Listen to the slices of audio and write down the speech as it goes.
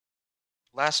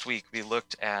Last week we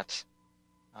looked at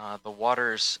the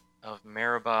waters of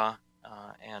Meribah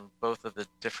and both of the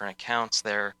different accounts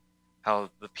there, how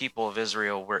the people of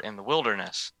Israel were in the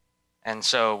wilderness. And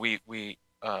so we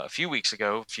a few weeks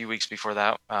ago, a few weeks before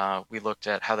that, we looked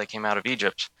at how they came out of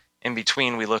Egypt. In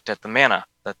between, we looked at the manna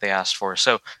that they asked for.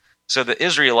 So the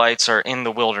Israelites are in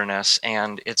the wilderness,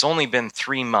 and it's only been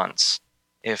 3 months.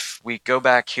 If we go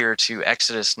back here to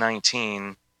Exodus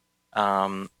 19,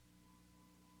 um,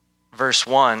 verse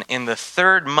 1, in the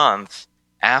third month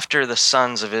after the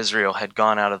sons of Israel had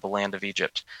gone out of the land of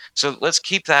Egypt. So let's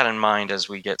keep that in mind as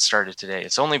we get started today.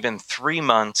 It's only been 3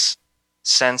 months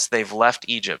since they've left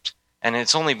Egypt, and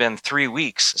it's only been 3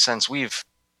 weeks since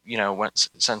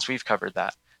since we've covered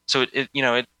that. So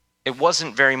it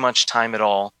wasn't very much time at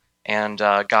all, and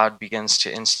God begins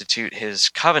to institute His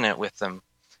covenant with them.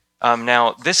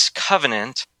 Now, this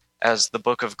covenant, as the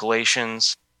book of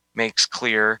Galatians makes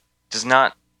clear, does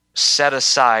not set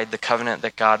aside the covenant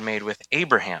that God made with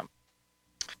Abraham.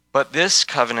 But this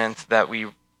covenant that we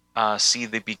see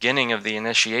the beginning of the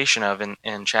initiation of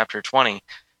in chapter 20,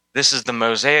 this is the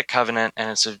Mosaic covenant,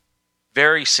 and it's a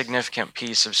very significant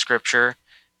piece of scripture.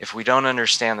 If we don't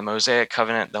understand the Mosaic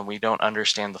covenant, then we don't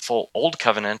understand the full Old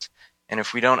Covenant. And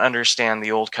if we don't understand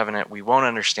the Old Covenant, we won't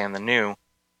understand the New,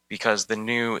 because the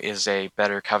New is a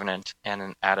better covenant and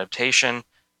an adaptation,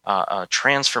 a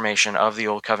transformation of the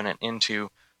Old Covenant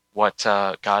into what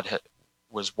God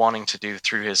was wanting to do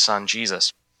through His Son,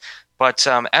 Jesus. But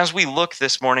as we look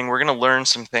this morning, we're going to learn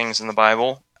some things in the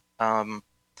Bible, some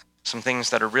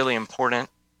things that are really important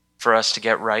for us to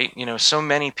get right. So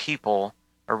many people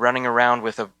are running around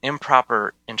with an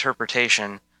improper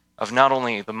interpretation of not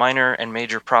only the minor and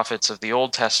major prophets of the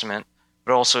Old Testament,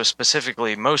 but also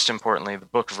specifically, most importantly, the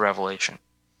book of Revelation.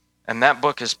 And that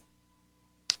book is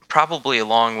probably,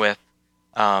 along with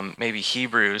maybe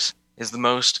Hebrews, is the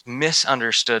most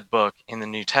misunderstood book in the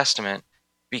New Testament,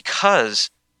 because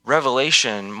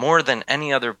Revelation, more than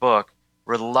any other book,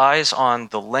 relies on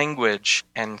the language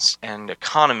and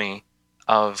economy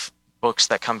of books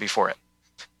that come before it.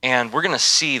 And we're going to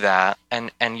see that,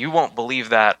 and you won't believe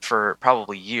that for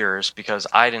probably years, because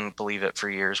I didn't believe it for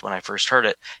years when I first heard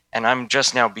it. And I'm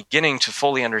just now beginning to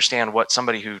fully understand what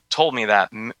somebody who told me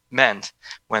that meant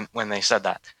when they said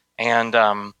that. And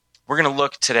we're going to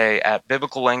look today at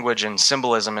biblical language and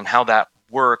symbolism and how that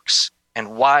works,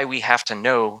 and why we have to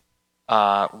know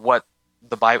how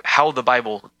the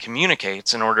Bible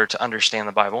communicates in order to understand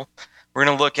the Bible. We're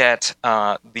going to look at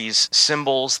these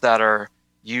symbols that are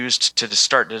used to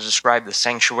start to describe the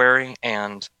sanctuary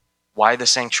and why the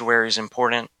sanctuary is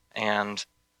important. And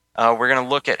we're going to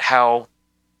look at how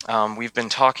we've been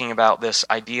talking about this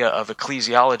idea of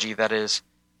ecclesiology, that is,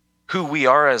 who we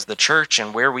are as the church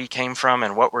and where we came from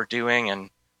and what we're doing and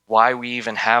why we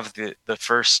even have the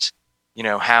first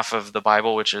half of the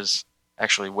Bible, which is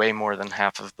actually way more than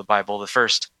half of the Bible, the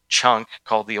first chunk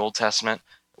called the Old Testament.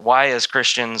 Why, as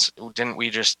Christians, didn't we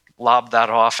just lob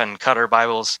that off and cut our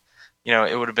Bibles?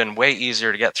 It would have been way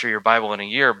easier to get through your Bible in a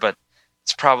year, but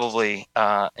it's probably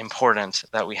important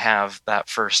that we have that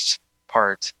first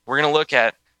part. We're going to look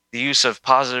at the use of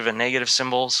positive and negative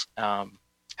symbols,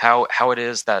 how it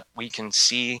is that we can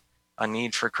see a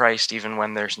need for Christ even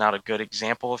when there's not a good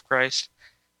example of Christ.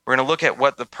 We're going to look at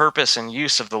what the purpose and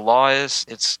use of the law is.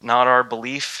 It's not our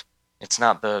belief. It's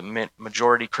not the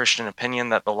majority Christian opinion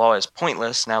that the law is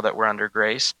pointless now that we're under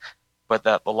grace, but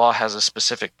that the law has a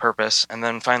specific purpose. And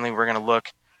then finally, we're going to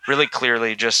look really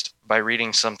clearly, just by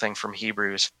reading something from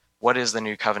Hebrews, what is the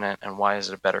new covenant and why is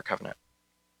it a better covenant?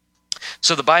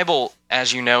 So the Bible,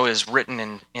 as you know, is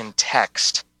written in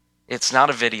text. It's not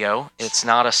a video. It's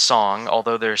not a song,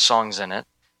 although there's songs in it.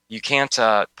 You can't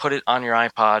put it on your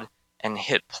iPod and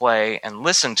hit play and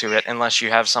listen to it unless you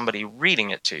have somebody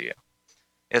reading it to you.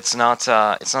 It's not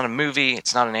a movie.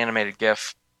 It's not an animated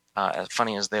GIF, as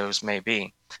funny as those may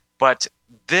be. But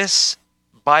this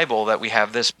Bible that we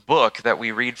have, this book that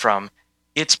we read from,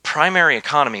 its primary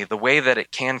economy, the way that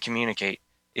it can communicate,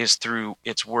 is through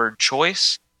its word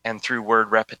choice and through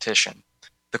word repetition.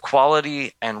 The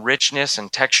quality and richness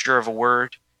and texture of a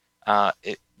word,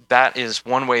 that is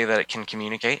one way that it can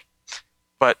communicate.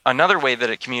 But another way that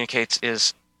it communicates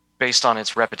is based on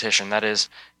its repetition. That is,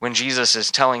 when Jesus is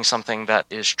telling something that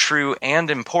is true and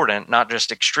important, not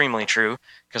just extremely true,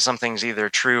 because something's either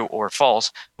true or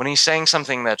false. When he's saying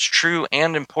something that's true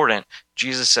and important,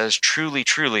 Jesus says, truly,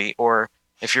 truly, or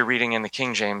if you're reading in the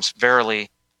King James,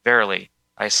 verily, verily,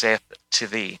 I saith to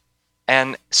thee.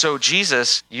 And so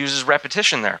Jesus uses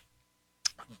repetition there.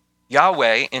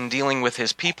 Yahweh, in dealing with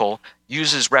his people,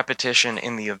 uses repetition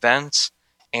in the events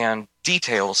and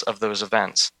details of those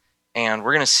events. And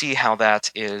we're going to see how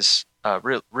that is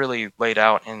really laid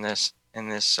out in this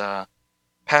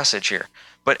passage here.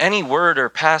 But any word or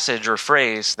passage or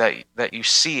phrase that you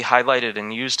see highlighted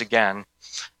and used again,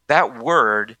 that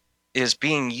word is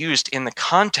being used in the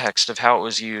context of how it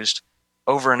was used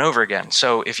over and over again.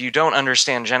 So if you don't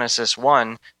understand Genesis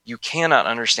 1, you cannot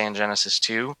understand Genesis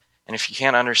 2. And if you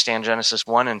can't understand Genesis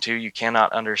 1 and 2, you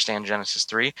cannot understand Genesis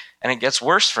 3. And it gets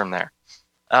worse from there,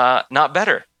 not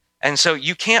better. And so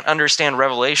you can't understand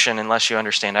Revelation unless you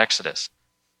understand Exodus.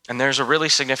 And there's a really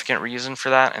significant reason for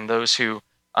that. And those who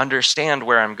understand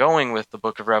where I'm going with the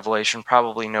book of Revelation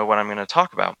probably know what I'm going to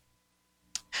talk about.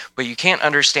 But you can't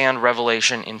understand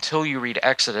Revelation until you read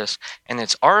Exodus. And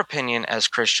it's our opinion as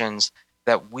Christians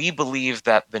that we believe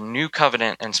that the New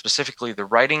Covenant, and specifically the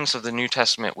writings of the New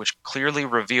Testament, which clearly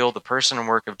reveal the person and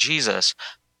work of Jesus,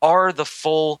 are the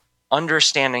full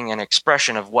understanding and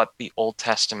expression of what the Old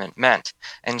Testament meant.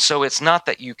 And so it's not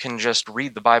that you can just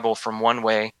read the Bible from one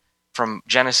way, from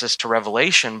Genesis to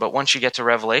Revelation, but once you get to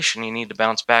Revelation, you need to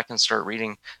bounce back and start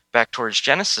reading back towards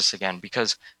Genesis again,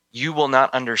 because you will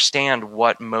not understand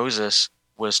what Moses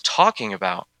was talking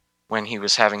about when he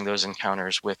was having those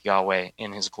encounters with Yahweh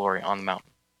in his glory on the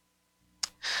mountain.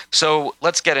 So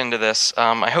let's get into this.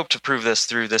 I hope to prove this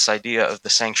through this idea of the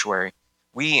sanctuary.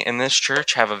 We in this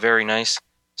church have a very nice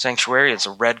sanctuary. It's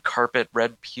a red carpet,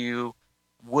 red pew,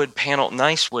 wood panel,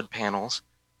 nice wood panels.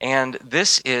 And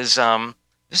this is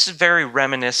very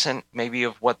reminiscent maybe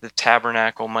of what the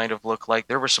tabernacle might have looked like.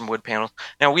 There were some wood panels.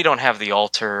 Now we don't have the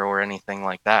altar or anything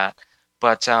like that,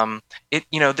 but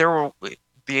there were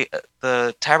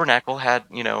the tabernacle had,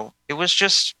 it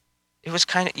was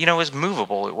kind of, it was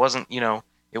movable. It wasn't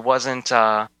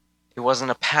a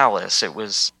palace. It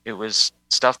was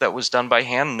stuff that was done by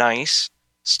hand, nice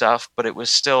stuff, but it was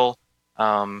still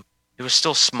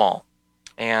small.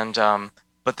 And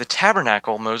but the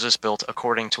tabernacle Moses built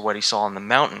according to what he saw on the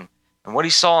mountain. And what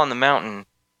he saw on the mountain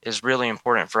is really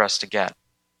important for us to get.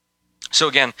 So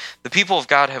again, the people of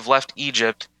God have left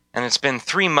Egypt, and it's been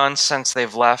 3 months since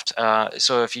they've left.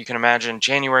 So if you can imagine,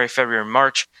 January, February,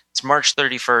 March, it's March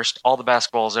 31st, all the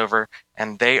basketball is over,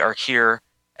 and they are here,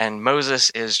 and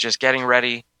Moses is just getting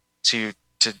ready to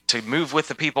move with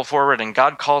the people forward, and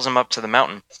God calls him up to the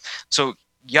mountain. So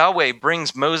Yahweh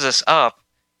brings Moses up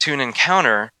to an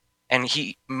encounter, and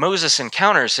Moses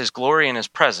encounters his glory and his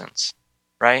presence,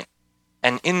 right?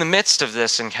 And in the midst of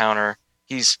this encounter,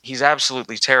 he's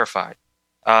absolutely terrified.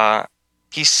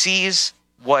 He sees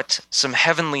what some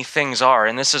heavenly things are,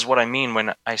 and this is what I mean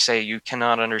when I say you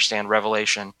cannot understand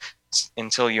Revelation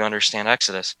until you understand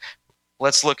Exodus.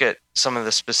 Let's look at some of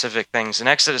the specific things. In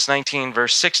Exodus 19,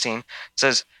 verse 16, it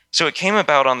says, "So it came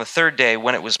about on the third day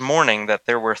when it was morning that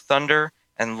there were thunder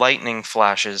and lightning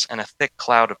flashes and a thick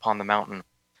cloud upon the mountain,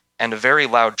 and a very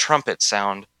loud trumpet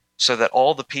sound, so that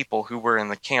all the people who were in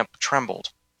the camp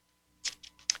trembled."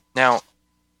 Now,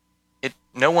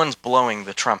 no one's blowing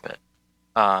the trumpet.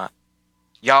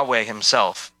 Yahweh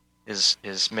himself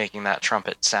is making that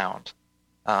trumpet sound.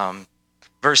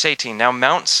 Verse 18, "Now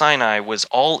Mount Sinai was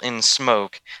all in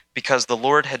smoke, because the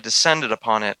Lord had descended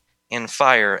upon it in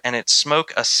fire, and its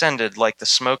smoke ascended like the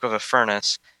smoke of a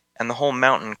furnace, and the whole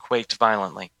mountain quaked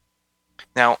violently."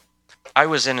 Now, I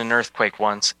was in an earthquake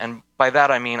once, and by that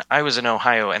I mean I was in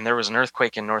Ohio, and there was an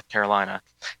earthquake in North Carolina,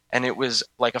 and it was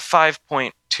like a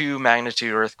 5.2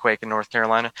 magnitude earthquake in North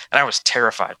Carolina, and I was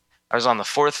terrified. I was on the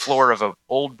 4th floor of an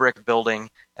old brick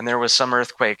building, and there was some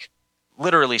earthquake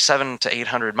literally 700 to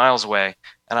 800 miles away,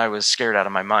 and I was scared out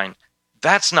of my mind.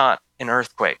 That's not an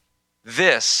earthquake.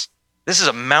 This is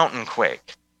a mountain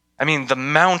quake. I mean, the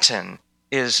mountain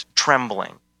is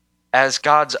trembling. As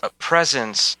God's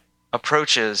presence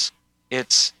approaches,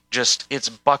 it's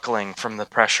buckling from the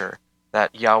pressure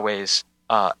that Yahweh's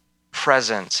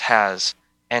presence has,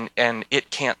 and it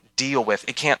can't deal with,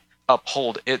 it can't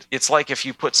uphold. It's like if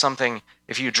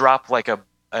you drop like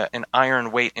an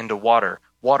iron weight into water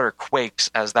quakes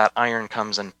as that iron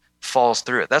comes and falls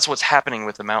through it. That's what's happening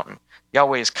with the mountain.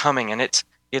 Yahweh is coming, and it's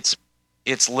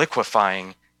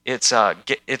liquefying.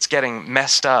 It's getting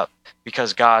messed up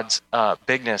because God's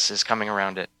bigness is coming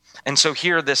around it. And so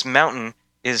here this mountain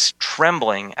is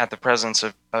trembling at the presence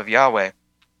of Yahweh.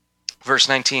 Verse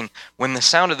 19, "When the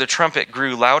sound of the trumpet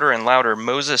grew louder and louder,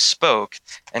 Moses spoke,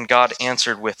 and God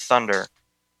answered with thunder."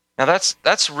 Now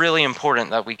that's really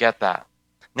important that we get that.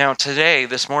 Now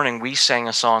this morning, we sang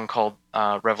a song called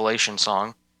Revelation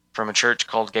Song from a church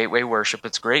called Gateway Worship.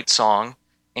 It's a great song,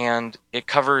 and it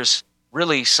covers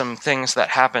really some things that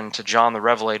happened to John the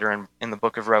Revelator in the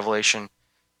book of Revelation,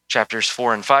 chapters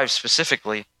 4 and 5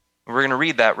 specifically. We're going to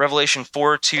read that. Revelation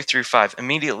 4, 2 through 5.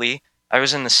 "Immediately I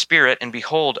was in the Spirit, and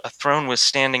behold, a throne was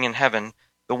standing in heaven.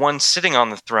 the one sitting on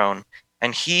the throne,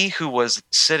 and he who was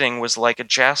sitting was like a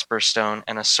jasper stone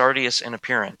and a sardius in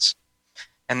appearance.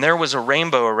 And there was a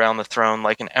rainbow around the throne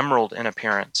like an emerald in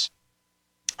appearance.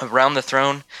 Around the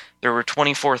throne there were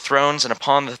 24 thrones, and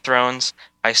upon the thrones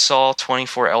I saw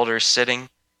 24 elders sitting,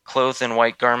 clothed in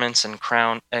white garments and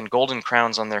golden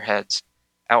crowns on their heads.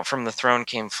 Out from the throne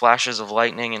came flashes of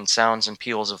lightning and sounds and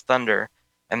peals of thunder,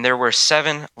 and there were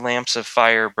 7 lamps of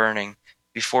fire burning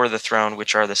before the throne,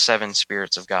 which are the 7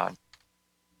 spirits of God.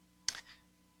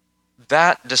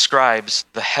 That describes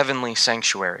the heavenly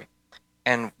sanctuary.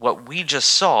 And what we just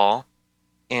saw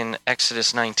in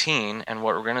Exodus 19 and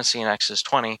what we're going to see in Exodus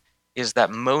 20 is that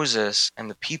Moses and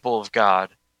the people of God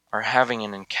are having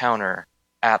an encounter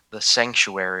at the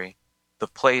sanctuary, the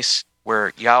place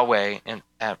where Yahweh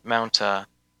at Mount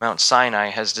Sinai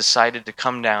has decided to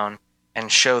come down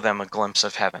and show them a glimpse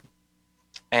of heaven.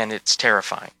 And it's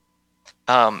terrifying.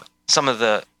 Some of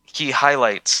the key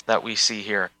highlights that we see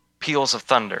here: peals of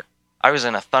thunder. I was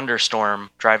in a thunderstorm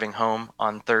driving home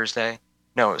on Thursday.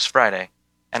 No, it was Friday.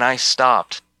 And I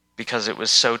stopped because it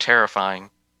was so terrifying,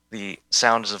 the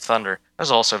sounds of thunder. I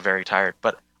was also very tired,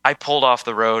 but I pulled off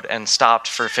the road and stopped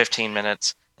for 15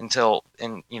 minutes until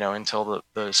the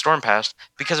storm passed,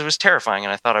 because it was terrifying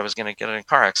and I thought I was going to get in a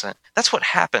car accident. That's what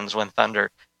happens when thunder,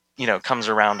 comes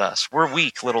around us. We're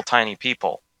weak, little tiny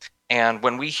people. And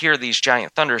when we hear these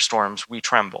giant thunderstorms, we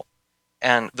tremble.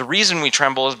 And the reason we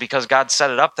tremble is because God set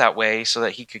it up that way so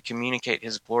that he could communicate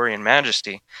his glory and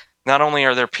majesty. Not only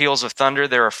are there peals of thunder,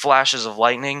 there are flashes of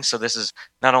lightning. So this is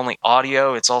not only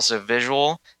audio, it's also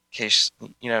visual, in case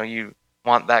you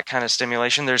want that kind of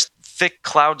stimulation. There's thick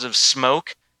clouds of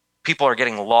smoke. People are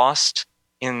getting lost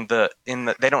in the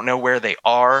they don't know where they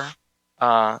are.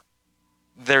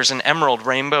 There's an emerald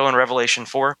rainbow in Revelation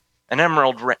 4. An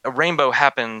emerald rainbow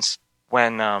happens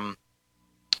when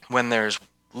there's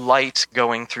light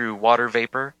going through water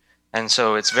vapor. And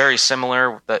so it's very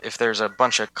similar that if there's a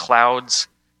bunch of clouds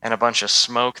and a bunch of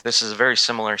smoke, this is a very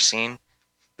similar scene.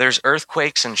 There's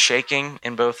earthquakes and shaking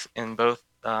in both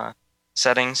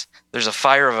settings. There's a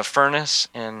fire of a furnace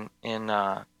in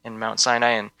Mount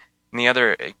Sinai, and the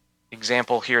other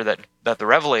example here that the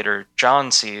Revelator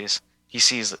John sees, he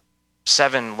sees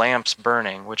 7 lamps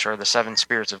burning, which are the 7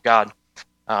 spirits of God.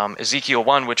 Ezekiel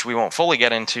 1, which we won't fully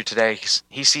get into today,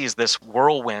 he sees this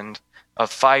whirlwind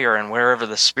of fire, and wherever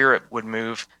the spirit would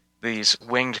move, these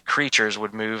winged creatures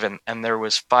would move, and there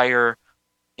was fire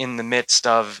in the midst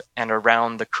of and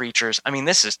around the creatures. I mean,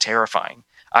 this is terrifying.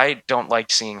 I don't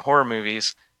like seeing horror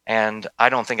movies, and I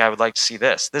don't think I would like to see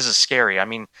this. This is scary. I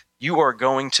mean, you are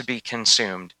going to be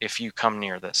consumed if you come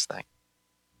near this thing.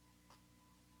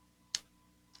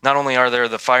 Not only are there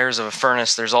the fires of a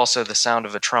furnace, there's also the sound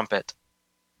of a trumpet.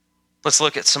 Let's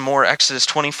look at some more. Exodus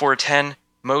 24:10.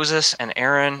 Moses and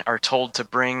Aaron are told to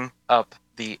bring up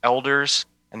the elders,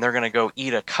 and they're going to go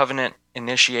eat a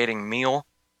covenant-initiating meal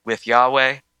with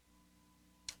Yahweh.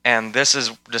 And this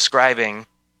is describing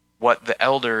what the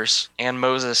elders and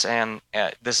Moses and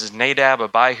this is Nadab,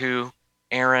 Abihu,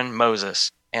 Aaron,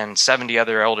 Moses, and 70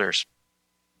 other elders.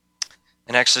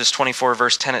 In Exodus 24,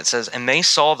 verse 10, it says, "And they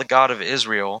saw the God of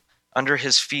Israel. Under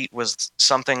his feet was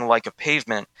something like a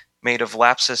pavement made of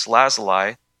lapis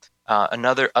lazuli."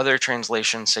 Other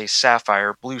translations say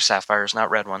sapphire, blue sapphires, not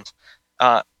red ones,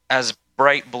 as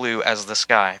bright blue as the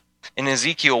sky. In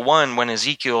Ezekiel 1, when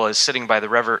Ezekiel is sitting by the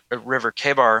river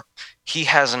Kebar, he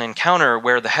has an encounter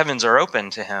where the heavens are open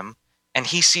to him, and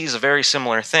he sees a very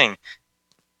similar thing.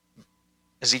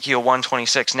 Ezekiel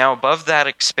 1:26, "Now above that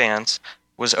expanse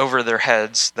was over their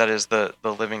heads," that is the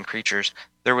living creatures,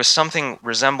 "there was something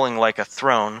resembling like a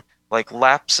throne, like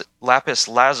lapis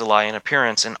lazuli in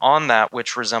appearance, and on that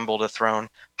which resembled a throne,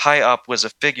 high up was a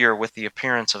figure with the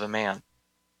appearance of a man."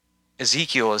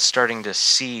 Ezekiel is starting to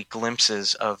see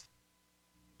glimpses of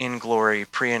in glory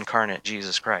pre-incarnate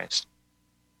Jesus Christ.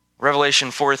 Revelation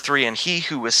 4:3, "And he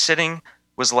who was sitting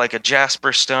was like a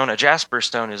jasper stone." A jasper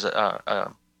stone is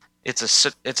it's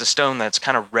a stone that's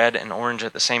kind of red and orange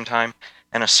at the same time.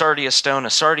 "And a sardius stone." A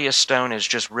sardius stone is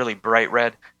just really bright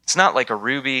red. It's not like a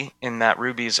ruby, in that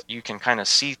rubies you can kind of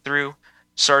see through.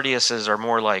 Sardiuses are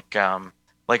more like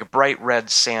a bright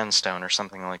red sandstone or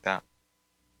something like that.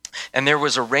 "And there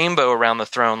was a rainbow around the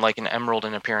throne like an emerald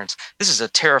in appearance." This is a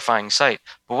terrifying sight.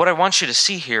 But what I want you to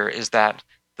see here is that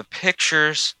the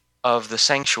pictures of the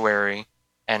sanctuary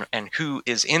and who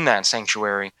is in that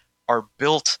sanctuary are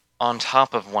built on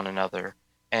top of one another.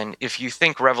 And if you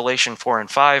think Revelation 4 and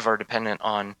 5 are dependent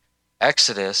on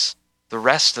Exodus, the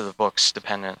rest of the book's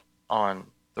dependent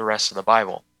on the rest of the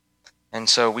Bible. And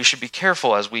so we should be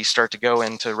careful as we start to go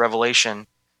into Revelation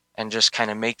and just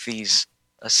kind of make these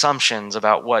assumptions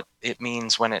about what it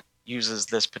means when it uses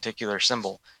this particular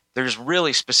symbol. There's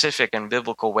really specific and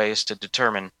biblical ways to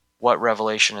determine what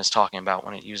Revelation is talking about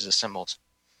when it uses symbols.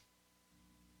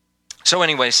 So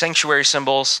anyway, sanctuary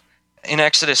symbols. In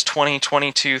Exodus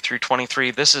 20:22 through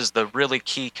 23, this is the really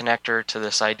key connector to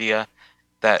this idea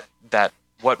that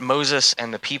what Moses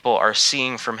and the people are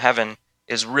seeing from heaven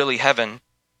is really heaven.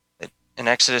 In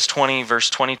Exodus 20,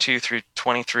 verse 22 through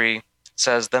 23, it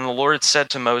says, "Then the Lord said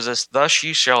to Moses, Thus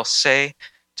you shall say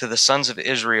to the sons of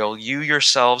Israel, You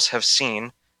yourselves have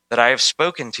seen that I have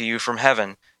spoken to you from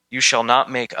heaven. You shall not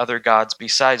make other gods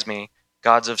besides me,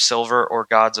 gods of silver or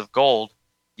gods of gold,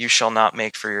 you shall not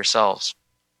make for yourselves."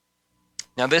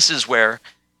 Now this is where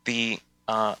the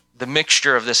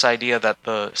mixture of this idea that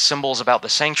the symbols about the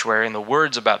sanctuary and the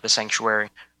words about the sanctuary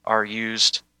are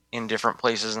used in different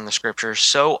places in the scriptures.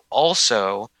 So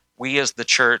also we as the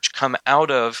church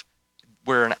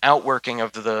we're an outworking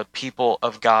of the people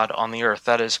of God on the earth.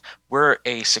 That is, we're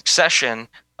a succession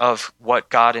of what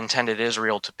God intended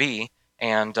Israel to be.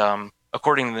 And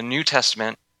according to the New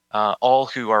Testament, all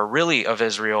who are really of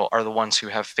Israel are the ones who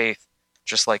have faith,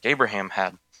 just like Abraham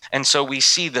had. And so we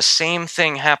see the same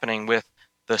thing happening with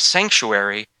the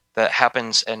sanctuary that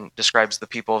happens and describes the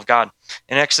people of God.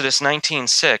 In Exodus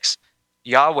 19:6,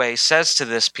 Yahweh says to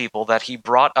this people that he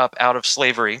brought up out of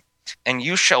slavery, "And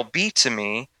you shall be to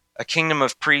me a kingdom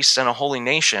of priests and a holy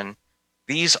nation.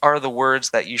 These are the words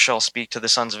that you shall speak to the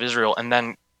sons of Israel." And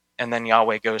then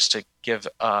Yahweh goes to give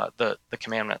the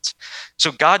commandments.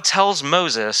 So God tells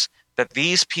Moses that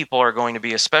these people are going to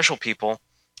be a special people,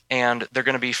 and they're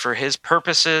going to be for his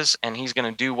purposes, and he's going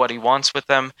to do what he wants with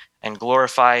them and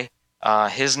glorify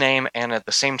his name, and at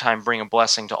the same time bring a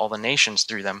blessing to all the nations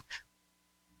through them.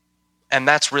 And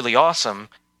that's really awesome.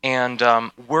 And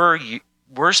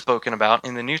we're spoken about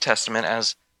in the New Testament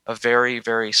as a very,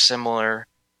 very similar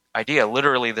idea,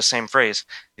 literally the same phrase.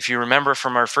 If you remember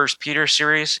from our 1 Peter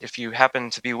series, if you happen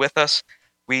to be with us,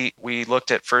 we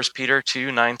looked at 1 Peter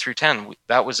 2:9 through 10.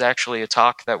 That was actually a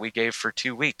talk that we gave for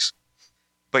 2 weeks.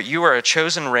 "But you are a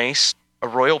chosen race, a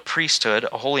royal priesthood,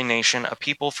 a holy nation, a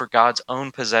people for God's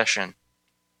own possession,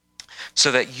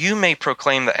 so that you may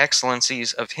proclaim the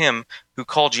excellencies of him who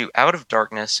called you out of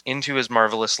darkness into his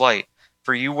marvelous light.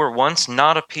 For you were once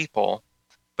not a people,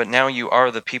 but now you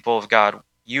are the people of God.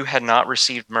 You had not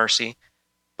received mercy,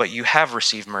 but you have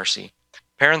received mercy."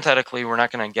 Parenthetically, we're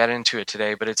not going to get into it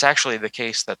today, but it's actually the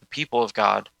case that the people of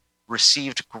God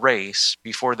received grace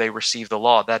before they received the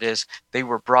law. That is, they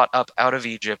were brought up out of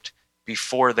Egypt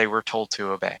before they were told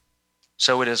to obey.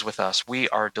 So it is with us. We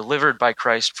are delivered by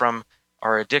Christ from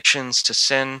our addictions to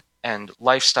sin and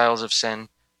lifestyles of sin,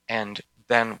 and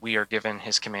then we are given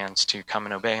his commands to come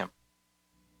and obey him.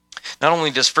 Not only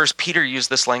does 1 Peter use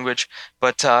this language,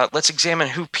 but let's examine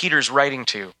who Peter's writing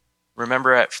to.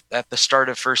 Remember at the start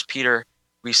of 1 Peter,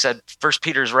 we said 1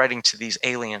 Peter's writing to these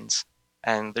aliens.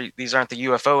 And these aren't the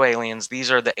UFO aliens. These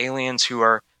are the aliens who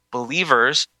are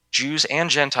believers, Jews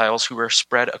and Gentiles, who are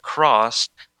spread across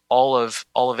all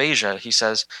of Asia. He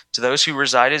says, "To those who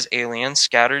reside as aliens,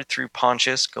 scattered through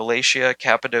Pontus, Galatia,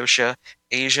 Cappadocia,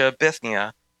 Asia,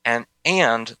 Bithynia,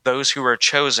 and those who are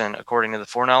chosen according to the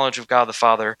foreknowledge of God the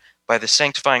Father by the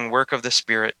sanctifying work of the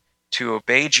Spirit to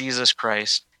obey Jesus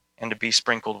Christ and to be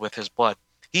sprinkled with his blood."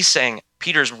 He's saying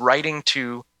Peter's writing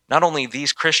to not only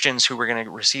these Christians who were going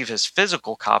to receive his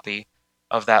physical copy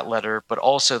of that letter, but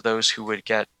also those who would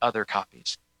get other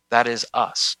copies. That is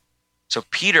us. So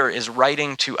Peter is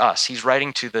writing to us. He's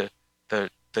writing to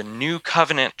the new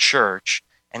covenant church,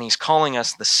 and he's calling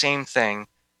us the same thing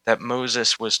that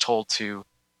Moses was told to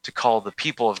call the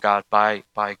people of God by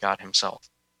God himself.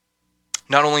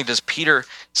 Not only does Peter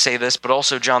say this, but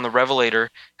also John the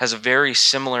Revelator has a very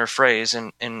similar phrase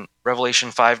in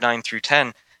Revelation 5:9 through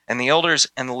 10. "And the elders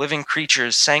and the living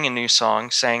creatures sang a new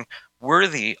song, saying,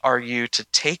 Worthy are you to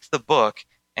take the book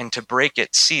and to break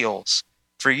its seals.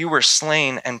 For you were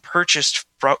slain and purchased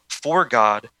for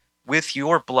God with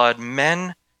your blood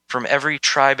men from every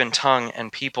tribe and tongue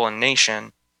and people and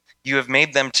nation. You have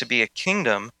made them to be a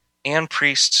kingdom and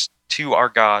priests to our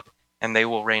God, and they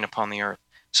will reign upon the earth."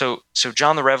 So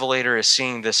John the Revelator is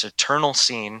seeing this eternal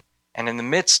scene, and in the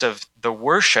midst of the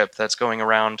worship that's going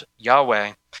around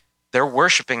Yahweh, they're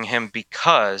worshiping him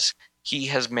because he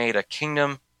has made a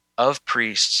kingdom of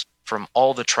priests from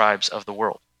all the tribes of the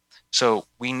world. So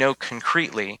we know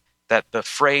concretely that the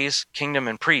phrase kingdom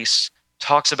and priests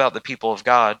talks about the people of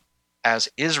God as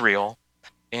Israel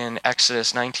in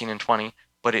Exodus 19 and 20,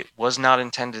 but it was not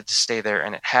intended to stay there,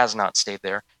 and it has not stayed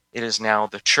there. It is now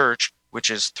the church, which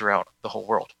is throughout the whole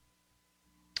world.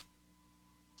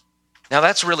 Now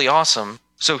that's really awesome.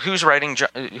 So who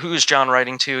is John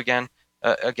writing to again?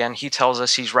 again, he tells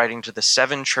us he's writing to the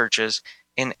 7 churches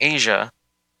in Asia,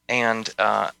 and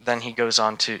then he goes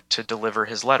on to deliver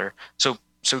his letter.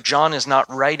 So John is not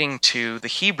writing to the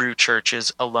Hebrew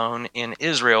churches alone in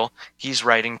Israel. He's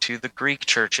writing to the Greek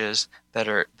churches that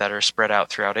are spread out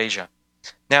throughout Asia.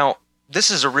 Now,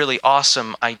 this is a really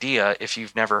awesome idea if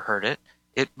you've never heard it.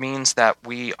 It means that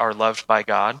we are loved by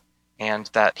God and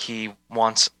that he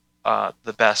wants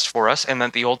the best for us, and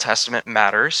that the Old Testament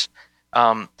matters.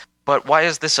 But why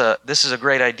is this is a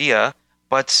great idea,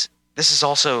 but this is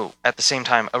also at the same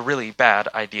time a really bad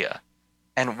idea?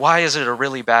 And why is it a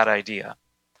really bad idea?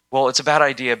 Well, it's a bad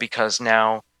idea because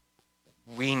now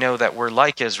we know that we're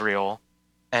like Israel,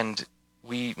 and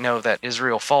we know that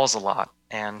Israel falls a lot,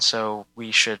 and so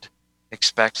we should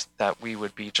expect that we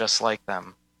would be just like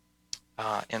them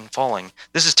in falling.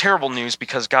 This is terrible news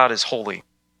because God is holy.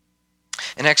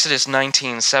 In Exodus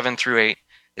 19:7-8,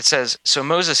 it says, "So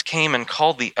Moses came and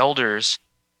called the elders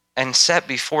and set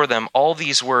before them all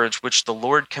these words which the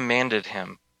Lord commanded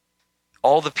him.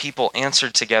 All the people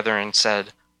answered together and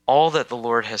said, 'All that the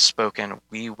Lord has spoken,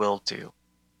 we will do.'"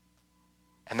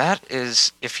 And that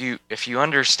is, if you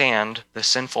understand the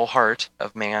sinful heart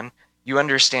of man, you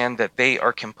understand that they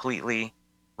are completely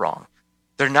wrong.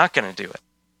 They're not going to do it.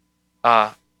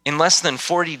 In less than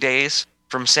 40 days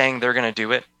from saying they're going to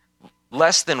do it,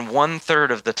 less than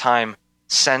 1/3 of the time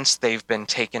since they've been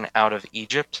taken out of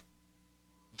Egypt,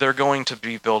 they're going to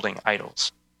be building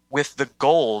idols with the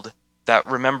gold that,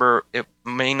 remember, it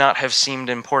may not have seemed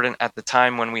important at the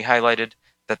time when we highlighted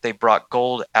that they brought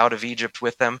gold out of Egypt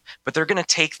with them, but they're going to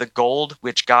take the gold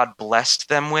which God blessed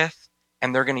them with,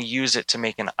 and they're going to use it to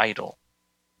make an idol.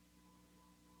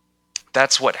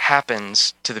 That's what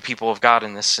happens to the people of God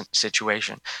in this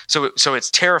situation. So it's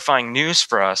terrifying news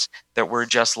for us that we're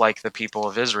just like the people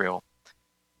of Israel.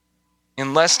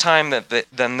 In less time than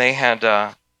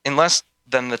the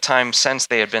time since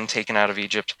they had been taken out of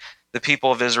Egypt, the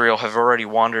people of Israel have already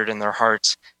wandered in their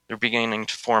hearts. They're beginning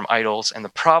to form idols. And the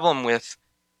problem with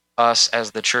us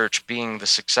as the church being the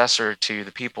successor to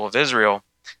the people of Israel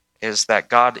is that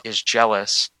God is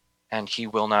jealous and he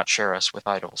will not share us with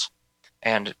idols.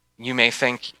 And you may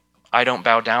think, I don't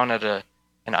bow down at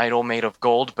an idol made of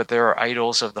gold, but there are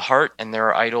idols of the heart and there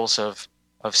are idols of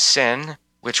sin,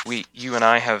 which you and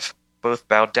I have both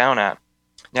bowed down at.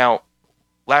 Now,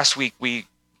 last week we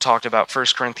talked about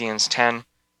 1 Corinthians 10,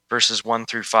 verses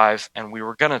 1-5, and we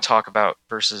were going to talk about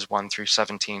verses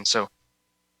 1-17. So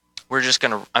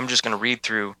I'm just gonna read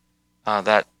through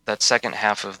that second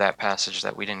half of that passage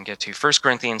that we didn't get to. 1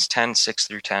 Corinthians 10,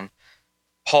 6-10.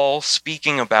 Paul,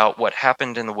 speaking about what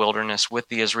happened in the wilderness with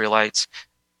the Israelites,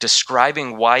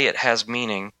 describing why it has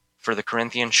meaning for the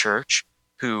Corinthian church,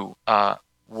 who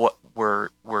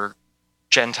were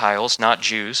Gentiles, not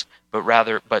Jews,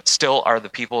 but still are the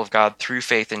people of God through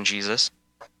faith in Jesus.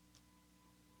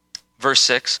 Verse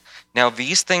 6, "Now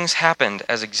these things happened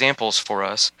as examples for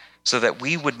us, so that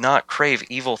we would not crave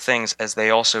evil things as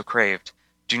they also craved.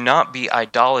 Do not be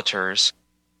idolaters,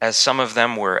 as some of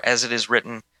them were, as it is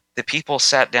written, the people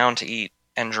sat down to eat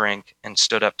and drink and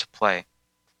stood up to play."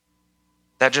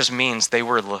 That just means they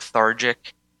were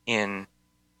lethargic in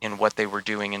what they were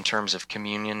doing in terms of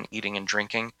communion, eating and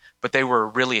drinking, but they were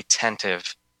really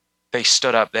attentive. They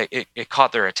stood up. It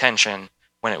caught their attention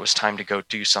when it was time to go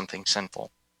do something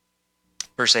sinful.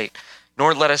 Verse 8,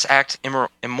 "Nor let us act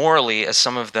immorally as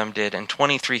some of them did, and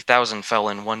 23,000 fell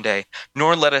in one day.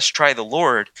 Nor let us try the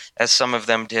Lord as some of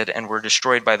them did and were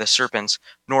destroyed by the serpents.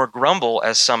 Nor grumble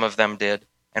as some of them did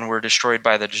and were destroyed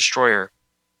by the destroyer."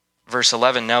 Verse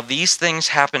 11, "Now these things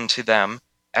happened to them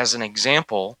as an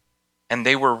example, and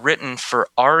they were written for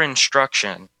our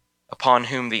instruction, upon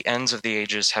whom the ends of the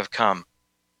ages have come.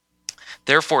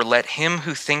 Therefore let him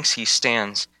who thinks he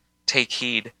stands take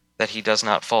heed that he does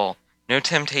not fall. No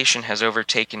temptation has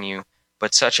overtaken you,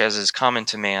 but such as is common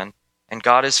to man, and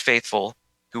God is faithful,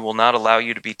 who will not allow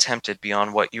you to be tempted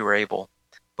beyond what you are able,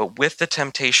 but with the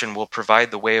temptation will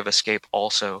provide the way of escape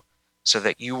also, so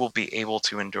that you will be able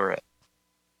to endure it."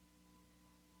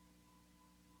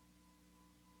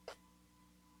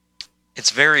 It's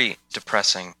very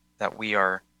depressing that we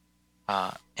are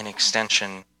an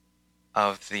extension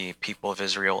of the people of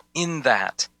Israel in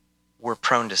that we're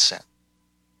prone to sin.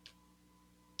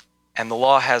 And the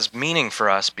law has meaning for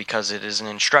us because it is an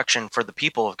instruction for the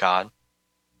people of God.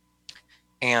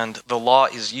 And the law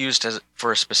is used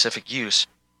for a specific use.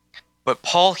 But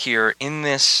Paul here, in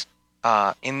this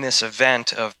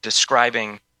event of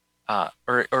describing,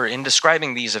 or in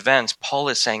describing these events, Paul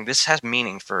is saying this has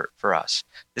meaning for us.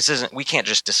 We can't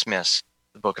just dismiss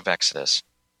the book of Exodus.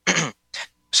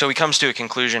 So he comes to a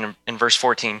conclusion in verse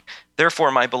 14.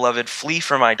 Therefore, my beloved, flee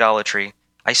from idolatry.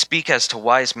 I speak as to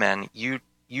wise men. You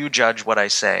judge what I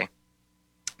say.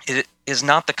 It is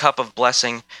not the cup of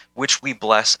blessing which we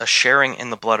bless a sharing in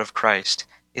the blood of Christ?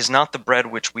 Is not the bread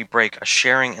which we break a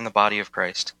sharing in the body of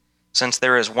Christ? Since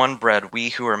there is one bread, we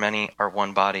who are many are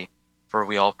one body, for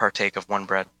we all partake of one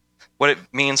bread. What it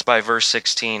means by verse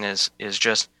 16 is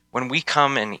just when we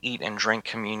come and eat and drink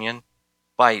communion,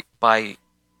 by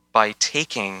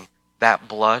taking that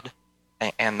blood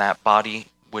and that body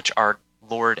which our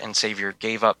Lord and Savior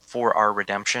gave up for our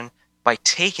redemption, by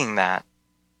taking that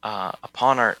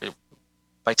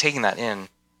by taking that in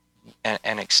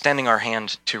and extending our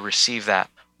hand to receive that,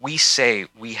 we say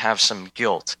we have some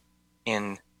guilt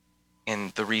in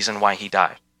the reason why he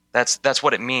died. That's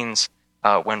what it means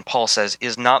when Paul says,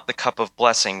 "Is not the cup of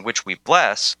blessing which we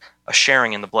bless a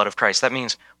sharing in the blood of Christ?" That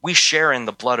means we share in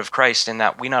the blood of Christ in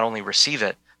that we not only receive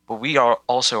it, but we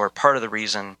also are part of the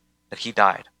reason that he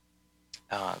died.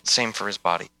 Same for his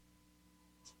body.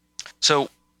 So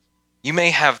you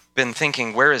may have been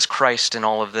thinking, where is Christ in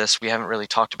all of this? We haven't really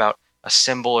talked about a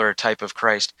symbol or a type of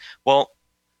Christ. Well,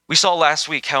 we saw last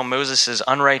week how Moses'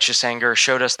 unrighteous anger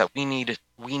showed us that we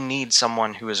need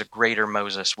someone who is a greater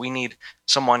Moses. We need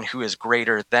someone who is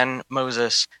greater than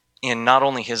Moses in not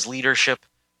only his leadership,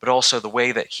 but also the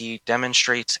way that he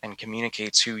demonstrates and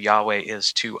communicates who Yahweh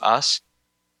is to us.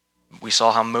 We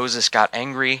saw how Moses got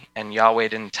angry and Yahweh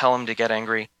didn't tell him to get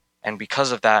angry. And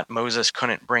because of that, Moses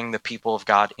couldn't bring the people of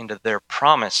God into their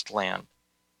promised land.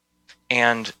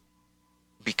 And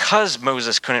because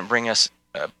Moses couldn't bring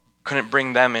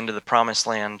them into the promised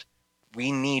land,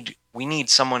 we need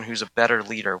someone who's a better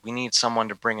leader. We need someone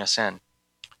to bring us in.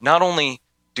 Not only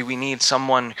do we need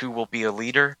someone who will be a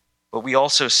leader, but we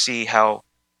also see how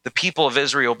the people of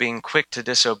Israel being quick to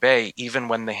disobey, even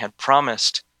when they had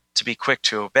promised to be quick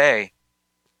to obey,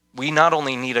 we not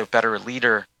only need a better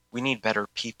leader, we need better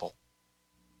people.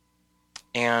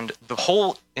 And the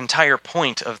whole entire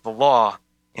point of the law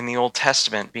in the Old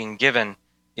Testament being given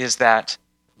is that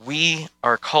we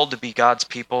are called to be God's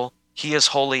people. He is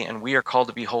holy and we are called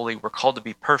to be holy. We're called to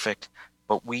be perfect,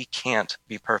 but we can't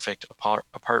be perfect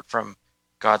apart from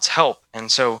God's help. And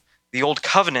so the Old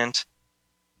Covenant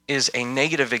is a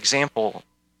negative example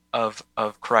of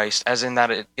Christ, as in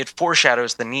that it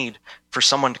foreshadows the need for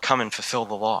someone to come and fulfill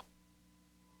the law.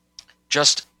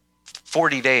 Just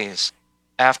 40 days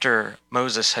after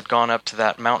Moses had gone up to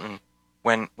that mountain,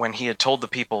 when he had told the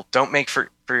people, don't make for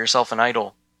yourself an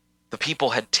idol, the people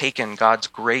had taken God's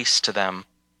grace to them,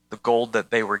 the gold that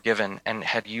they were given, and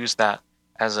had used that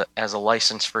as a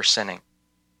license for sinning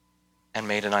and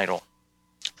made an idol.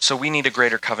 So we need a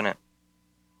greater covenant.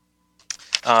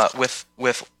 With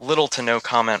little to no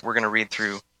comment, we're going to read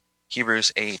through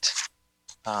Hebrews 8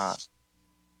 and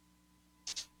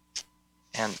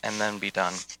then be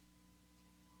done.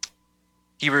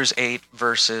 Hebrews 8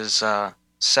 verses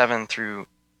 7 through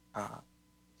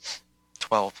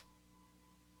 12.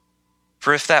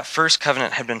 For if that first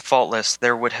covenant had been faultless,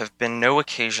 there would have been no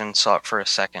occasion sought for a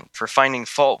second. For finding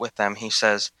fault with them, he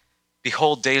says,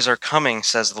 Behold, days are coming,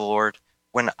 says the Lord,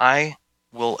 when I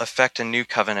will effect a new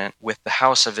covenant with the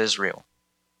house of Israel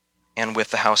and with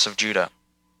the house of Judah.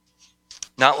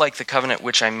 Not like the covenant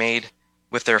which I made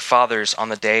with their fathers on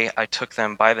the day I took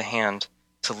them by the hand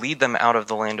to lead them out of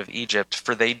the land of Egypt,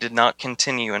 for they did not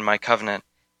continue in my covenant,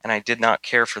 and I did not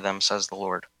care for them, says the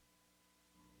Lord.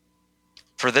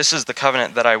 For this is the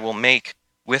covenant that I will make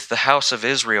with the house of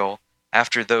Israel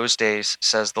after those days,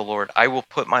 says the Lord. I will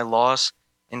put my laws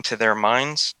into their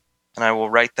minds, and I will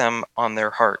write them on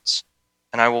their hearts,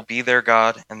 and I will be their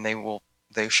God, and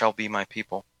they shall be my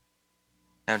people.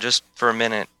 Now, just for a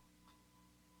minute,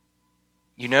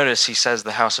 you notice he says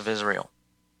the house of Israel,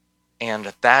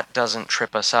 and that doesn't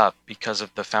trip us up because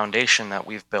of the foundation that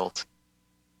we've built,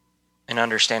 and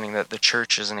understanding that the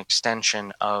church is an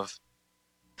extension of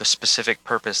the specific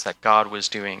purpose that God was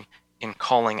doing in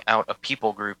calling out a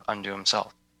people group unto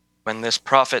himself. When this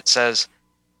prophet says,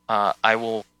 I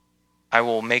will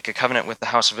make a covenant with the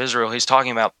house of Israel, he's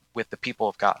talking about with the people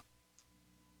of God.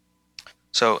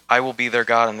 So I will be their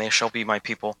God, and they shall be my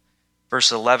people.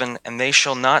 Verse 11, and they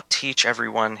shall not teach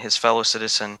everyone his fellow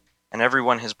citizen, and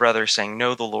everyone his brother, saying,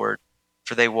 Know the Lord,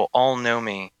 for they will all know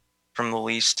me, from the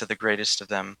least to the greatest of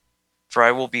them. For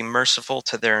I will be merciful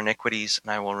to their iniquities,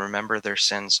 and I will remember their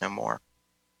sins no more.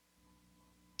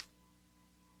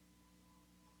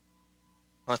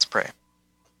 Let's pray.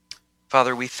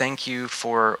 Father, we thank you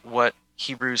for what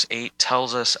Hebrews 8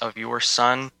 tells us of your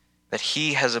Son, that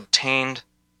he has obtained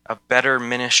a better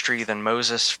ministry than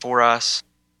Moses for us,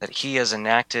 that he has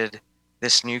enacted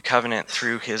this new covenant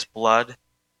through his blood,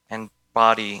 and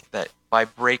body, that by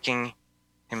breaking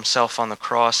himself on the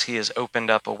cross, he has opened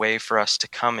up a way for us to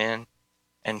come in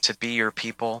and to be your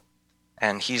people.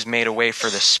 And he's made a way for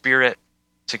the Spirit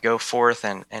to go forth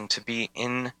and to be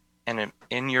in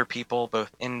your people,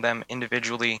 both in them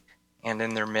individually and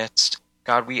in their midst.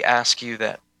 God, we ask you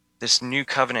that this new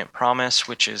covenant promise,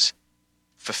 which is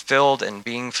fulfilled and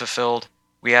being fulfilled,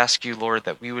 we ask you, Lord,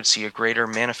 that we would see a greater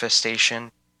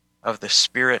manifestation of the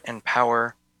Spirit and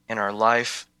power in our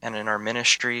life and in our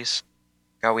ministries.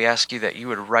 God, we ask you that you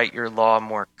would write your law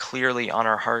more clearly on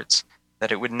our hearts,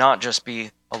 that it would not just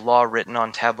be a law written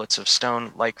on tablets of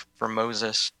stone like for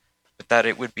Moses, but that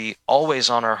it would be always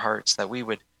on our hearts, that we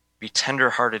would be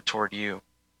tender-hearted toward you.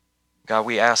 God,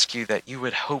 we ask you that you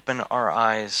would open our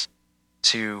eyes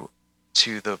to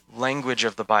the language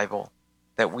of the Bible,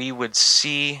 that we would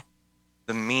see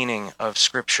the meaning of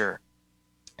Scripture,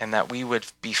 and that we would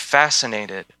be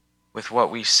fascinated with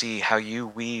what we see, how you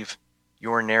weave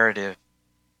your narrative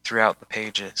throughout the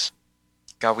pages.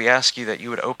 God, we ask you that you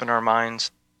would open our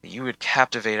minds, that you would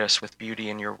captivate us with beauty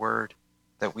in your word,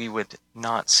 that we would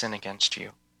not sin against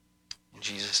you. In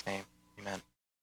Jesus' name, amen.